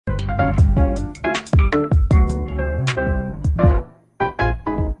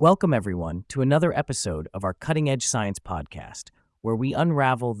Welcome, everyone, to another episode of our Cutting Edge Science podcast, where we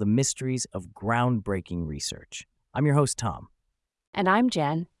unravel the mysteries of groundbreaking research. I'm your host, Tom. And I'm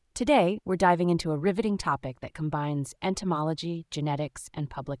Jen. Today, we're diving into a riveting topic that combines entomology, genetics, and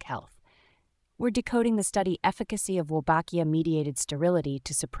public health. We're decoding the study efficacy of Wolbachia-mediated sterility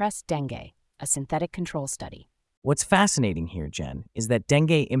to suppress dengue, a synthetic control study. What's fascinating here, Jen, is that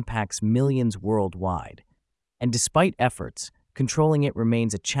dengue impacts millions worldwide. And despite efforts, controlling it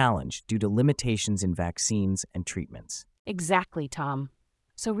remains a challenge due to limitations in vaccines and treatments. Exactly, Tom.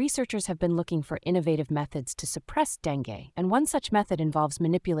 So researchers have been looking for innovative methods to suppress dengue, and one such method involves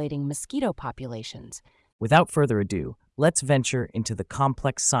manipulating mosquito populations. Without further ado, let's venture into the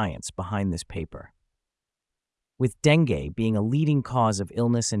complex science behind this paper. With dengue being a leading cause of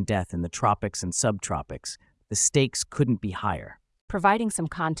illness and death in the tropics and subtropics, the stakes couldn't be higher. Providing some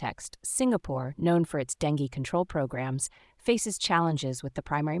context, Singapore, known for its dengue control programs, faces challenges with the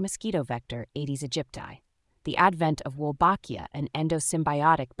primary mosquito vector, Aedes aegypti. The advent of Wolbachia, an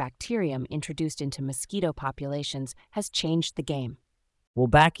endosymbiotic bacterium introduced into mosquito populations, has changed the game.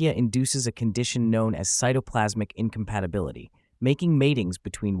 Wolbachia induces a condition known as cytoplasmic incompatibility, making matings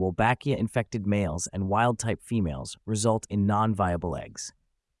between Wolbachia-infected males and wild-type females result in non-viable eggs.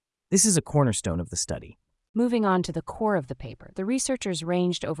 This is a cornerstone of the study. Moving on to the core of the paper, the researchers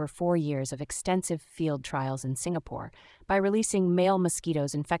ranged over 4 years of extensive field trials in Singapore by releasing male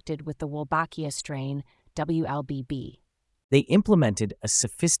mosquitoes infected with the Wolbachia strain WLBB. They implemented a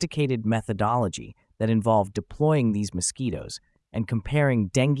sophisticated methodology that involved deploying these mosquitoes and comparing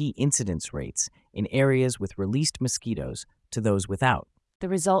dengue incidence rates in areas with released mosquitoes to those without. The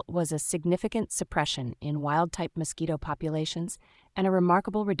result was a significant suppression in wild-type mosquito populations and a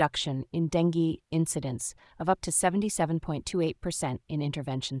remarkable reduction in dengue incidence of up to 77.28% in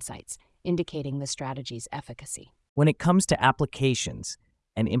intervention sites, indicating the strategy's efficacy. When it comes to applications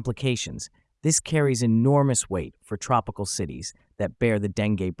and implications, this carries enormous weight for tropical cities that bear the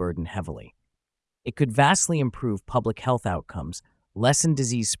dengue burden heavily. It could vastly improve public health outcomes, lessen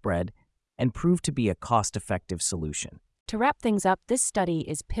disease spread, and prove to be a cost-effective solution. To wrap things up, this study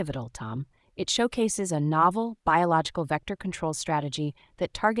is pivotal, Tom. It showcases a novel biological vector control strategy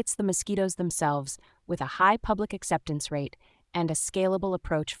that targets the mosquitoes themselves with a high public acceptance rate and a scalable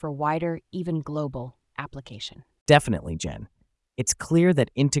approach for wider, even global, application. Definitely, Jen. It's clear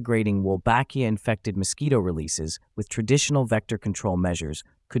that integrating Wolbachia-infected mosquito releases with traditional vector control measures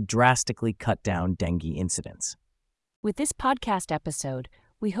could drastically cut down dengue incidence. With this podcast episode,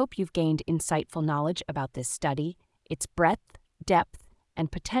 we hope you've gained insightful knowledge about this study, its breadth, depth, and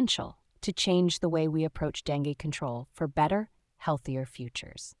potential to change the way we approach dengue control for better, healthier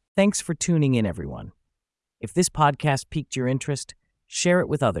futures. Thanks for tuning in, everyone. If this podcast piqued your interest, share it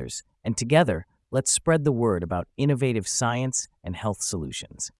with others, and together, let's spread the word about innovative science and health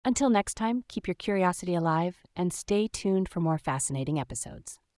solutions. Until next time, keep your curiosity alive and stay tuned for more fascinating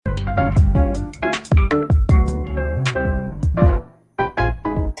episodes.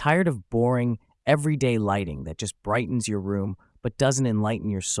 Tired of boring, everyday lighting that just brightens your room but doesn't enlighten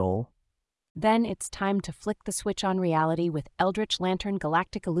your soul? Then it's time to flick the switch on reality with Eldritch Lantern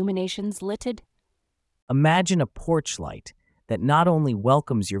Galactic Illuminations Litted. Imagine a porch light that not only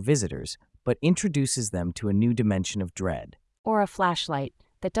welcomes your visitors, but introduces them to a new dimension of dread. Or a flashlight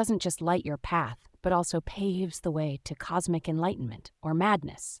that doesn't just light your path, but also paves the way to cosmic enlightenment or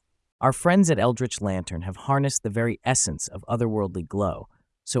madness. Our friends at Eldritch Lantern have harnessed the very essence of otherworldly glow,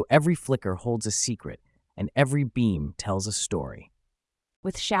 so every flicker holds a secret, and every beam tells a story.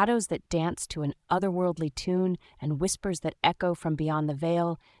 With shadows that dance to an otherworldly tune and whispers that echo from beyond the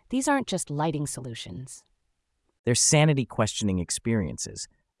veil, these aren't just lighting solutions. They're sanity-questioning experiences.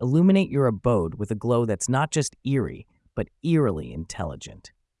 Illuminate your abode with a glow that's not just eerie, but eerily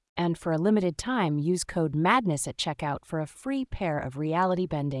intelligent. And for a limited time, use code MADNESS at checkout for a free pair of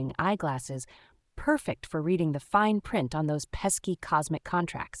reality-bending eyeglasses perfect for reading the fine print on those pesky cosmic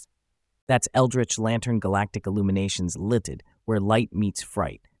contracts. That's Eldritch Lantern Galactic Illuminations Litted, where light meets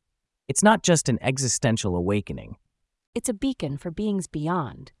fright. It's not just an existential awakening. It's a beacon for beings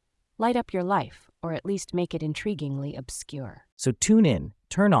beyond. Light up your life, or at least make it intriguingly obscure. So tune in,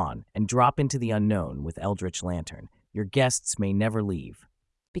 turn on, and drop into the unknown with Eldritch Lantern. Your guests may never leave.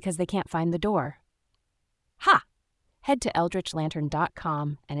 Because they can't find the door. Ha! Head to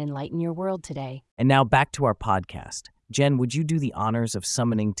eldritchlantern.com and enlighten your world today. And now back to our podcast. Jen, would you do the honors of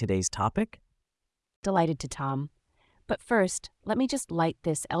summoning today's topic? Delighted to, Tom. But first, let me just light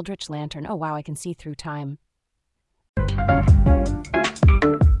this Eldritch Lantern. Oh, wow, I can see through time.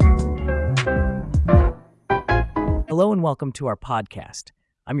 Hello and welcome to our podcast,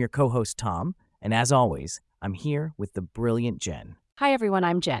 I'm your co-host Tom, and as always, I'm here with the brilliant Jen. Hi everyone,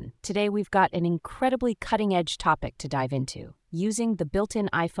 I'm Jen. Today we've got an incredibly cutting-edge topic to dive into. Using the built-in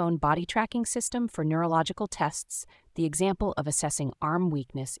iPhone body tracking system for neurological tests, the example of assessing arm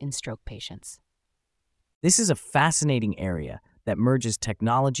weakness in stroke patients. This is a fascinating area that merges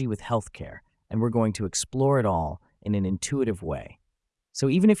technology with healthcare, and we're going to explore it all in an intuitive way. So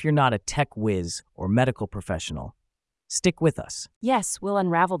even if you're not a tech whiz or medical professional, stick with us. Yes, we'll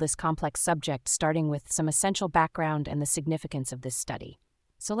unravel this complex subject starting with some essential background and the significance of this study.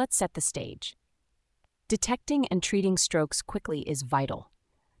 So let's set the stage. Detecting and treating strokes quickly is vital.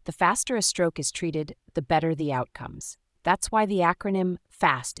 The faster a stroke is treated, the better the outcomes. That's why the acronym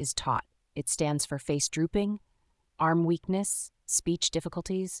FAST is taught. It stands for face drooping, arm weakness, speech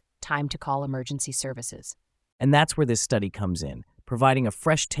difficulties, time to call emergency services. And that's where this study comes in, providing a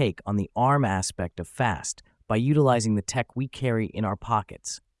fresh take on the arm aspect of FAST by utilizing the tech we carry in our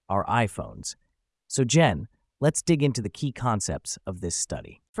pockets, our iPhones. So Jen, let's dig into the key concepts of this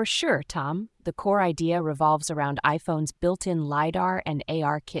study. For sure, Tom. The core idea revolves around iPhone's built-in LiDAR and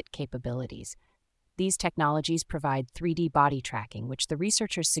AR kit capabilities. These technologies provide 3D body tracking, which the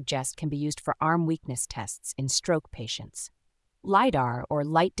researchers suggest can be used for arm weakness tests in stroke patients. LiDAR, or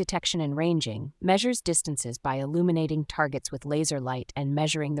light detection and ranging, measures distances by illuminating targets with laser light and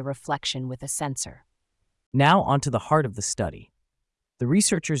measuring the reflection with a sensor. Now onto the heart of the study. The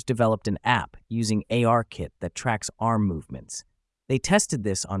researchers developed an app using AR kit that tracks arm movements. They tested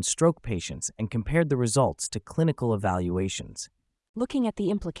this on stroke patients and compared the results to clinical evaluations. Looking at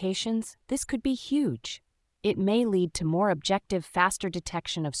the implications, this could be huge. It may lead to more objective, faster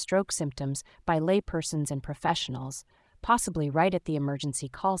detection of stroke symptoms by laypersons and professionals, possibly right at the emergency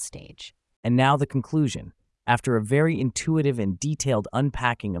call stage. And now the conclusion. After a very intuitive and detailed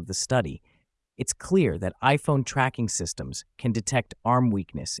unpacking of the study, it's clear that iPhone tracking systems can detect arm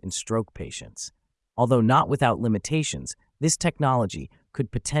weakness in stroke patients. Although not without limitations, this technology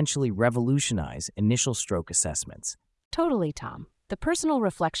could potentially revolutionize initial stroke assessments. Totally, Tom. The personal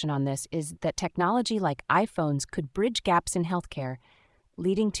reflection on this is that technology like iPhones could bridge gaps in healthcare,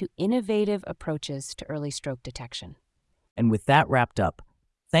 leading to innovative approaches to early stroke detection. And with that wrapped up,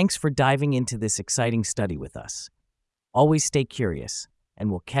 thanks for diving into this exciting study with us. Always stay curious, and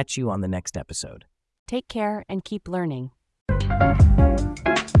we'll catch you on the next episode. Take care and keep learning.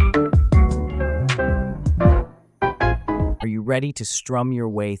 Are you ready to strum your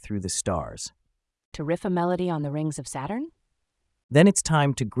way through the stars? To riff a melody on the rings of Saturn? Then it's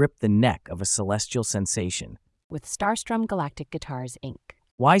time to grip the neck of a celestial sensation. With Starstrum Galactic Guitars, Inc.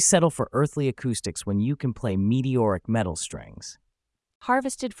 Why settle for earthly acoustics when you can play meteoric metal strings?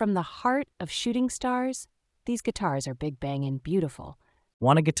 Harvested from the heart of shooting stars, these guitars are big bang and beautiful.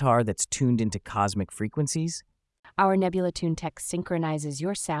 Want a guitar that's tuned into cosmic frequencies? Our Nebula Tune Tech synchronizes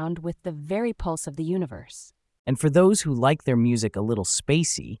your sound with the very pulse of the universe. And for those who like their music a little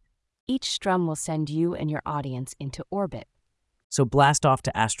spacey, Each strum will send you and your audience into orbit so blast off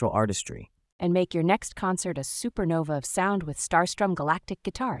to astral artistry. and make your next concert a supernova of sound with Starstrum Galactic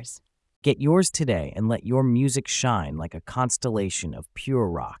Guitars. Get yours today and let your music shine like a constellation of pure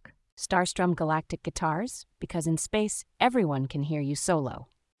rock. Starstrum Galactic Guitars, because in space, everyone can hear you solo.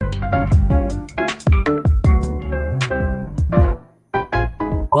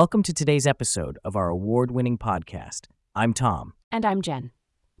 Welcome to today's episode of our award-winning podcast. I'm Tom. And I'm Jen.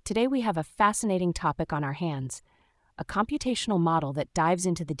 Today we have a fascinating topic on our hands, a computational model that dives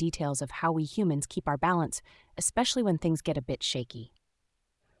into the details of how we humans keep our balance, especially when things get a bit shaky.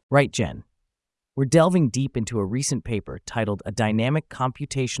 Right, Jen. We're delving deep into a recent paper titled A Dynamic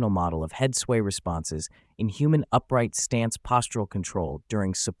Computational Model of Head Sway Responses in Human Upright Stance Postural Control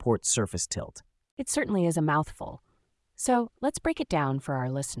During Support Surface Tilt. It certainly is a mouthful. So let's break it down for our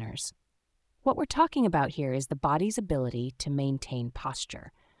listeners. What we're talking about here is the body's ability to maintain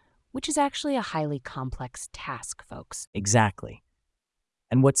posture, which is actually a highly complex task, folks. Exactly.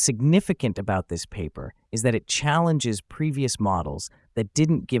 And what's significant about this paper is that it challenges previous models that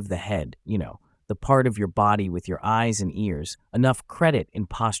didn't give the head, the part of your body with your eyes and ears, enough credit in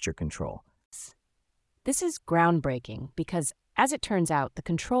posture control. This is groundbreaking because, as it turns out, the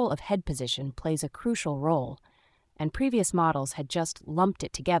control of head position plays a crucial role, and previous models had just lumped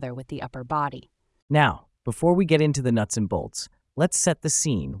it together with the upper body. Now, before we get into the nuts and bolts, let's set the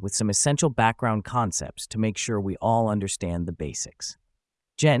scene with some essential background concepts to make sure we all understand the basics.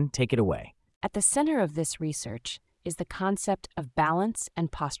 Jen, take it away. At the center of this research is the concept of balance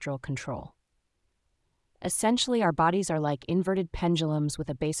and postural control. Essentially, our bodies are like inverted pendulums with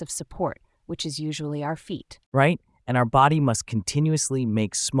a base of support, which is usually our feet. Right? And our body must continuously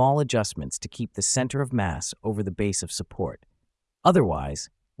make small adjustments to keep the center of mass over the base of support. Otherwise,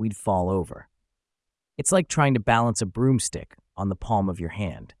 we'd fall over. It's like trying to balance a broomstick on the palm of your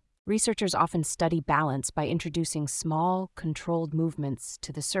hand. Researchers often study balance by introducing small, controlled movements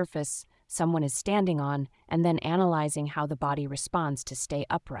to the surface someone is standing on and then analyzing how the body responds to stay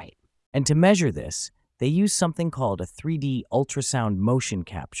upright. And to measure this, they use something called a 3D ultrasound motion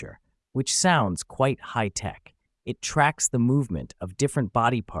capture, which sounds quite high-tech. It tracks the movement of different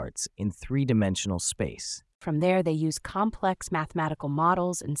body parts in three-dimensional space. From there, they use complex mathematical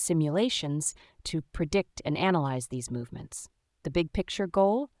models and simulations to predict and analyze these movements. The big picture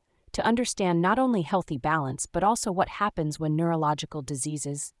goal? To understand not only healthy balance, but also what happens when neurological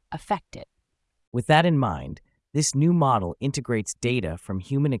diseases affect it. With that in mind, this new model integrates data from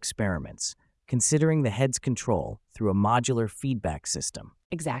human experiments, considering the head's control through a modular feedback system.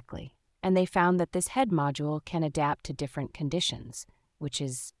 Exactly. And they found that this head module can adapt to different conditions, which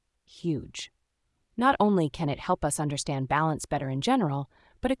is huge. Not only can it help us understand balance better in general,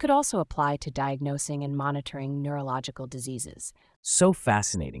 but it could also apply to diagnosing and monitoring neurological diseases. So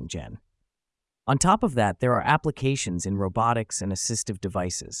fascinating, Jen. On top of that, there are applications in robotics and assistive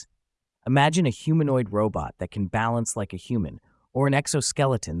devices. Imagine a humanoid robot that can balance like a human, or an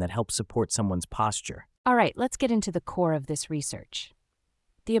exoskeleton that helps support someone's posture. All right, let's get into the core of this research.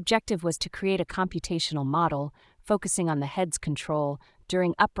 The objective was to create a computational model focusing on the head's control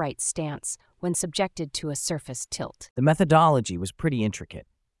during upright stance when subjected to a surface tilt. The methodology was pretty intricate.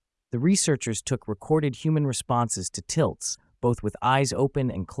 The researchers took recorded human responses to tilts, both with eyes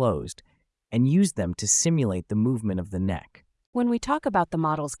open and closed, and used them to simulate the movement of the neck. When we talk about the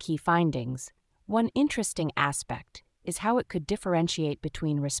model's key findings, one interesting aspect is how it could differentiate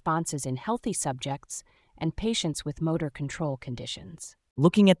between responses in healthy subjects and patients with motor control conditions.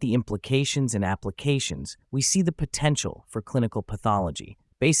 Looking at the implications and applications, we see the potential for clinical pathology,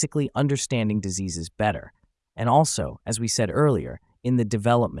 basically understanding diseases better, and also, as we said earlier, in the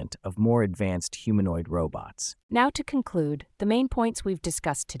development of more advanced humanoid robots. Now to conclude, the main points we've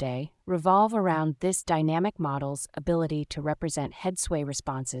discussed today revolve around this dynamic model's ability to represent head sway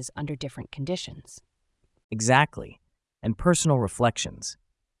responses under different conditions. Exactly, and personal reflections.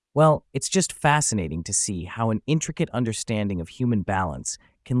 Well, it's just fascinating to see how an intricate understanding of human balance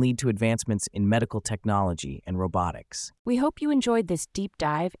can lead to advancements in medical technology and robotics. We hope you enjoyed this deep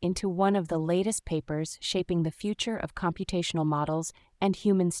dive into one of the latest papers shaping the future of computational models and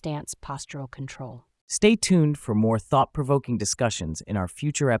human stance postural control. Stay tuned for more thought-provoking discussions in our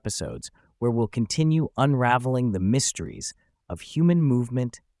future episodes, where we'll continue unraveling the mysteries of human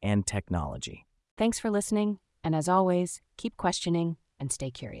movement and technology. Thanks for listening, and as always, keep questioning and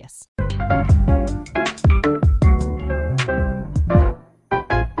stay curious.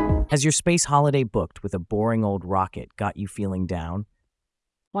 Has your space holiday booked with a boring old rocket got you feeling down?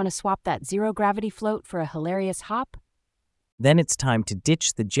 Want to swap that zero-gravity float for a hilarious hop? Then it's time to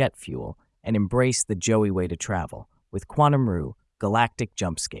ditch the jet fuel and embrace the Joey way to travel with Quantum Roo Galactic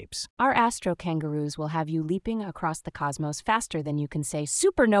Jumpscapes. Our astro kangaroos will have you leaping across the cosmos faster than you can say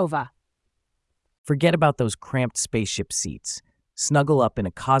supernova. Forget about those cramped spaceship seats. Snuggle up in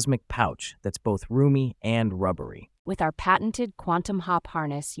a cosmic pouch that's both roomy and rubbery. With our patented quantum hop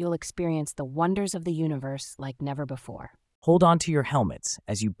harness, you'll experience the wonders of the universe like never before. Hold on to your helmets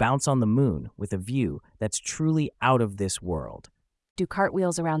as you bounce on the moon with a view that's truly out of this world. Do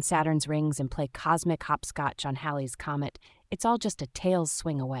cartwheels around Saturn's rings and play cosmic hopscotch on Halley's Comet. It's all just a tail's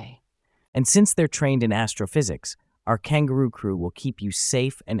swing away. And since they're trained in astrophysics, our kangaroo crew will keep you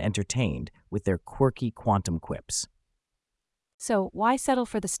safe and entertained with their quirky quantum quips. So why settle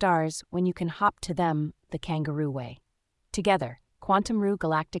for the stars when you can hop to them the kangaroo way? Together, Quantum Roo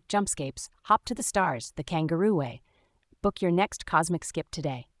Galactic Jumpscapes, hop to the stars the kangaroo way. Book your next cosmic skip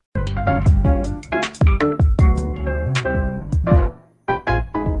today.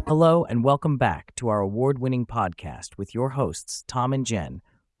 Hello and welcome back to our award-winning podcast with your hosts, Tom and Jen,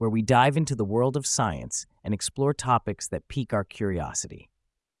 where we dive into the world of science and explore topics that pique our curiosity.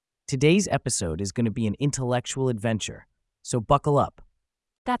 Today's episode is going to be an intellectual adventure, so buckle up.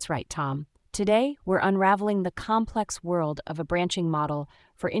 That's right, Tom. Today, we're unraveling the complex world of a branching model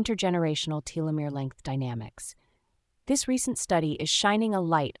for intergenerational telomere length dynamics. This recent study is shining a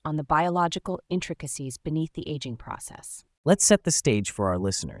light on the biological intricacies beneath the aging process. Let's set the stage for our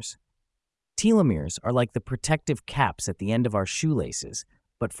listeners. Telomeres are like the protective caps at the end of our shoelaces,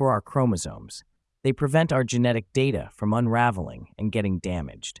 but for our chromosomes. They prevent our genetic data from unraveling and getting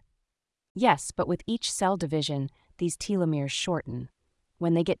damaged. Yes, but with each cell division, these telomeres shorten.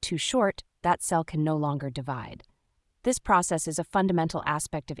 When they get too short, that cell can no longer divide. This process is a fundamental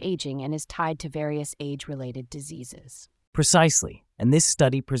aspect of aging and is tied to various age-related diseases. Precisely, and this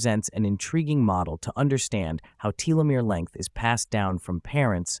study presents an intriguing model to understand how telomere length is passed down from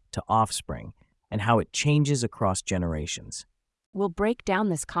parents to offspring and how it changes across generations. We'll break down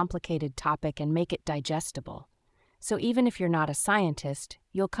this complicated topic and make it digestible. So even if you're not a scientist,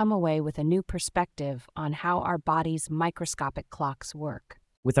 you'll come away with a new perspective on how our body's microscopic clocks work.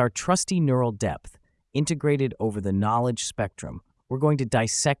 With our trusty neural depth integrated over the knowledge spectrum, we're going to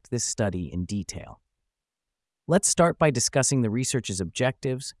dissect this study in detail. Let's start by discussing the research's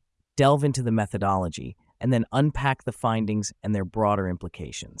objectives, delve into the methodology, and then unpack the findings and their broader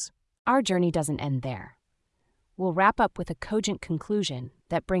implications. Our journey doesn't end there. We'll wrap up with a cogent conclusion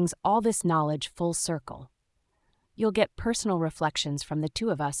that brings all this knowledge full circle. You'll get personal reflections from the two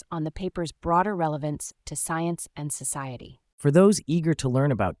of us on the paper's broader relevance to science and society. For those eager to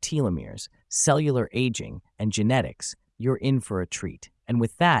learn about telomeres, cellular aging, and genetics, you're in for a treat. And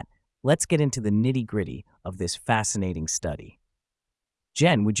with that, let's get into the nitty-gritty of this fascinating study.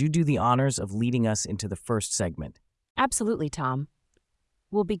 Jen, would you do the honors of leading us into the first segment? Absolutely, Tom.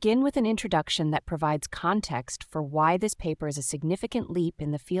 We'll begin with an introduction that provides context for why this paper is a significant leap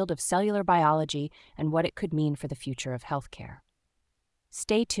in the field of cellular biology and what it could mean for the future of healthcare.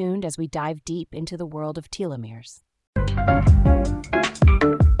 Stay tuned as we dive deep into the world of telomeres.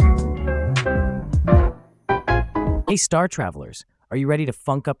 Hey, Star Travelers, are you ready to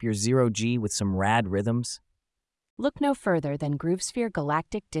funk up your zero-G with some rad rhythms? Look no further than Groovesphere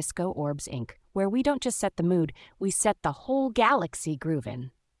Galactic Disco Orbs Inc., where we don't just set the mood, we set the whole galaxy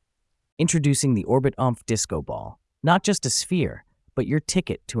groovin'. Introducing the Orbit Umph Disco Ball. Not just a sphere, but your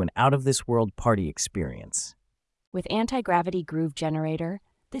ticket to an out-of-this-world party experience. With anti-gravity groove generator,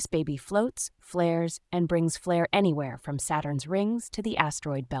 this baby floats, flares, and brings flair anywhere from Saturn's rings to the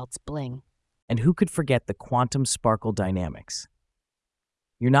asteroid belt's bling. And who could forget the quantum sparkle dynamics?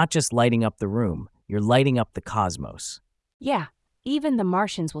 You're not just lighting up the room, you're lighting up the cosmos. Yeah, even the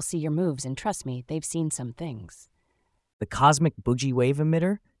Martians will see your moves, and trust me, they've seen some things. The cosmic boogie wave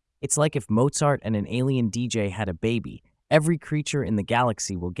emitter? It's like if Mozart and an alien DJ had a baby, every creature in the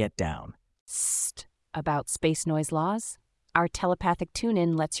galaxy will get down. Sst, about space noise laws? Our telepathic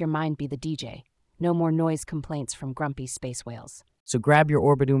tune-in lets your mind be the DJ. No more noise complaints from grumpy space whales. So grab your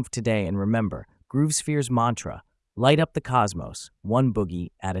Orbit Oomph today and remember, Groovesphere's mantra, light up the cosmos, one boogie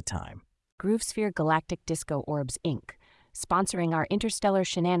at a time. Groovesphere Galactic Disco Orbs Inc., sponsoring our interstellar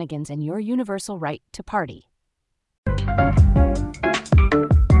shenanigans and your universal right to party.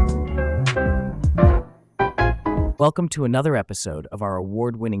 Welcome to another episode of our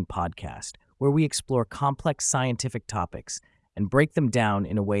award-winning podcast, where we explore complex scientific topics and break them down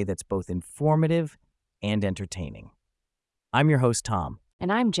in a way that's both informative and entertaining. I'm your host, Tom.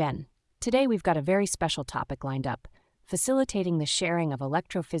 And I'm Jen. Today we've got a very special topic lined up, facilitating the sharing of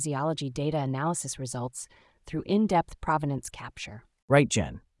electrophysiology data analysis results through in-depth provenance capture. Right,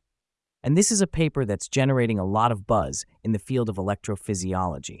 Jen. And this is a paper that's generating a lot of buzz in the field of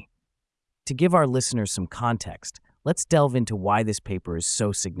electrophysiology. To give our listeners some context, let's delve into why this paper is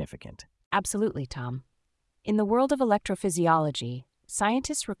so significant. Absolutely, Tom. In the world of electrophysiology,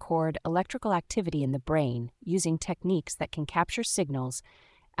 scientists record electrical activity in the brain using techniques that can capture signals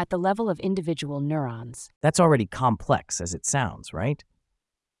at the level of individual neurons. That's already complex as it sounds, right?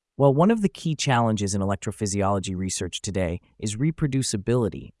 Well, one of the key challenges in electrophysiology research today is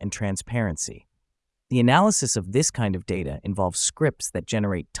reproducibility and transparency. The analysis of this kind of data involves scripts that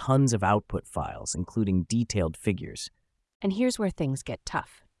generate tons of output files, including detailed figures. And here's where things get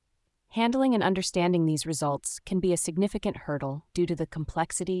tough. Handling and understanding these results can be a significant hurdle due to the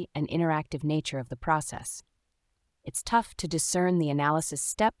complexity and interactive nature of the process. It's tough to discern the analysis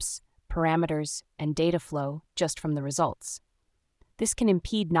steps, parameters, and data flow just from the results. This can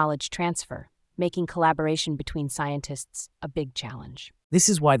impede knowledge transfer, making collaboration between scientists a big challenge. This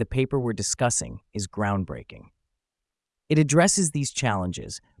is why the paper we're discussing is groundbreaking. It addresses these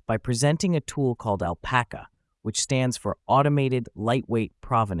challenges by presenting a tool called Alpaca, which stands for Automated Lightweight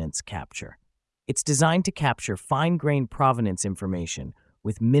Provenance Capture. It's designed to capture fine-grained provenance information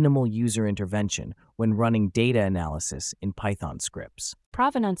with minimal user intervention when running data analysis in Python scripts.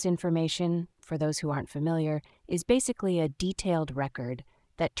 Provenance information, for those who aren't familiar, is basically a detailed record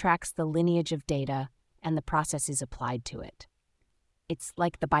that tracks the lineage of data and the processes applied to it. It's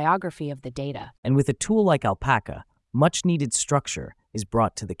like the biography of the data. And with a tool like Alpaca, much-needed structure is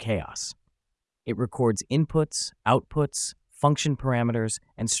brought to the chaos. It records inputs, outputs, function parameters,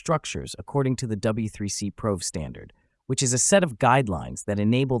 and structures according to the W3C Prove standard, which is a set of guidelines that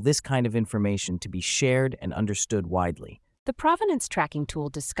enable this kind of information to be shared and understood widely. The provenance tracking tool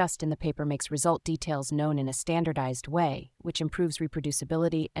discussed in the paper makes result details known in a standardized way, which improves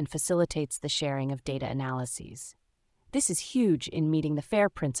reproducibility and facilitates the sharing of data analyses. This is huge in meeting the FAIR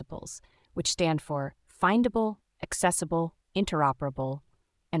principles, which stand for findable, accessible, interoperable,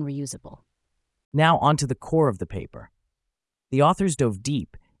 and reusable. Now onto the core of the paper. The authors dove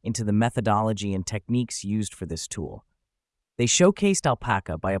deep into the methodology and techniques used for this tool. They showcased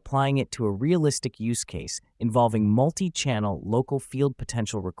Alpaca by applying it to a realistic use case involving multi-channel local field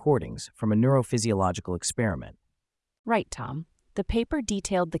potential recordings from a neurophysiological experiment. Right, Tom. The paper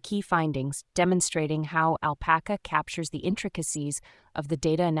detailed the key findings, demonstrating how Alpaca captures the intricacies of the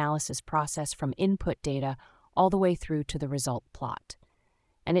data analysis process from input data all the way through to the result plot.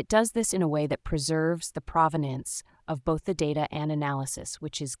 And it does this in a way that preserves the provenance of both the data and analysis,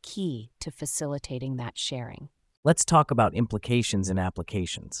 which is key to facilitating that sharing. Let's talk about implications and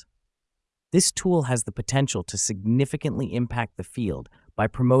applications. This tool has the potential to significantly impact the field by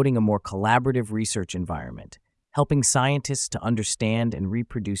promoting a more collaborative research environment, helping scientists to understand and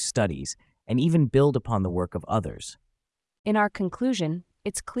reproduce studies, and even build upon the work of others. In our conclusion,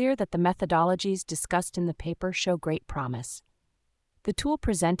 it's clear that the methodologies discussed in the paper show great promise. The tool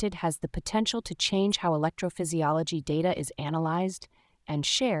presented has the potential to change how electrophysiology data is analyzed and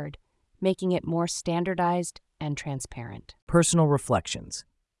shared, making it more standardized and transparent. Personal reflections.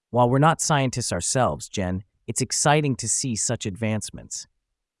 While we're not scientists ourselves, Jen, it's exciting to see such advancements.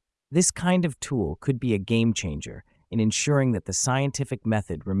 This kind of tool could be a game changer in ensuring that the scientific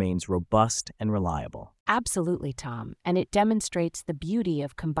method remains robust and reliable. Absolutely, Tom, and it demonstrates the beauty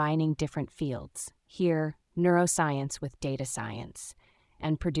of combining different fields, here, neuroscience with data science,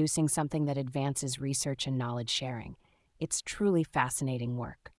 and producing something that advances research and knowledge sharing. It's truly fascinating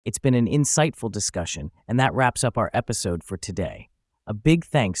work. It's been an insightful discussion, and that wraps up our episode for today. A big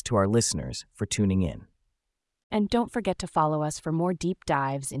thanks to our listeners for tuning in. And don't forget to follow us for more deep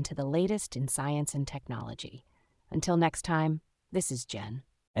dives into the latest in science and technology. Until next time, this is Jen.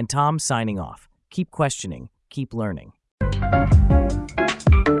 And Tom signing off. Keep questioning, keep learning.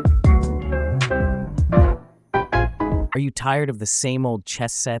 Are you tired of the same old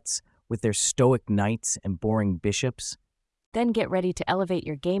chess sets with their stoic knights and boring bishops? Then get ready to elevate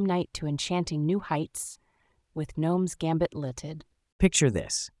your game night to enchanting new heights with Gnome's Gambit Litted. Picture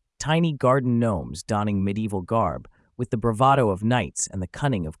this: tiny garden gnomes donning medieval garb with the bravado of knights and the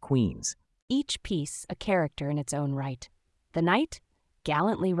cunning of queens. Each piece a character in its own right. The knight,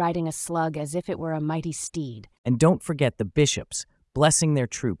 gallantly riding a slug as if it were a mighty steed. And don't forget the bishops, blessing their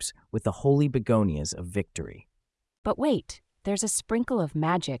troops with the holy begonias of victory. But wait, there's a sprinkle of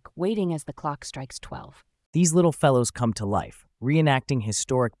magic waiting as the clock strikes 12. These little fellows come to life, reenacting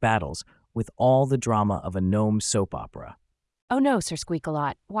historic battles with all the drama of a gnome soap opera. Oh no, Sir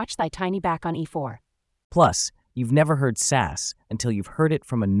Squeak-a-Lot, watch thy tiny back on E4. Plus, you've never heard sass until you've heard it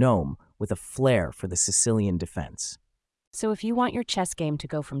from a gnome with a flair for the Sicilian defense. So if you want your chess game to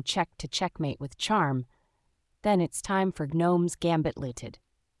go from check to checkmate with charm, then it's time for Gnome's Gambit Litted.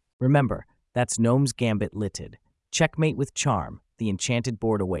 Remember, that's Gnome's Gambit Litted. Checkmate with charm, the enchanted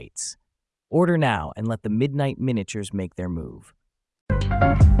board awaits. Order now and let the Midnight Miniatures make their move.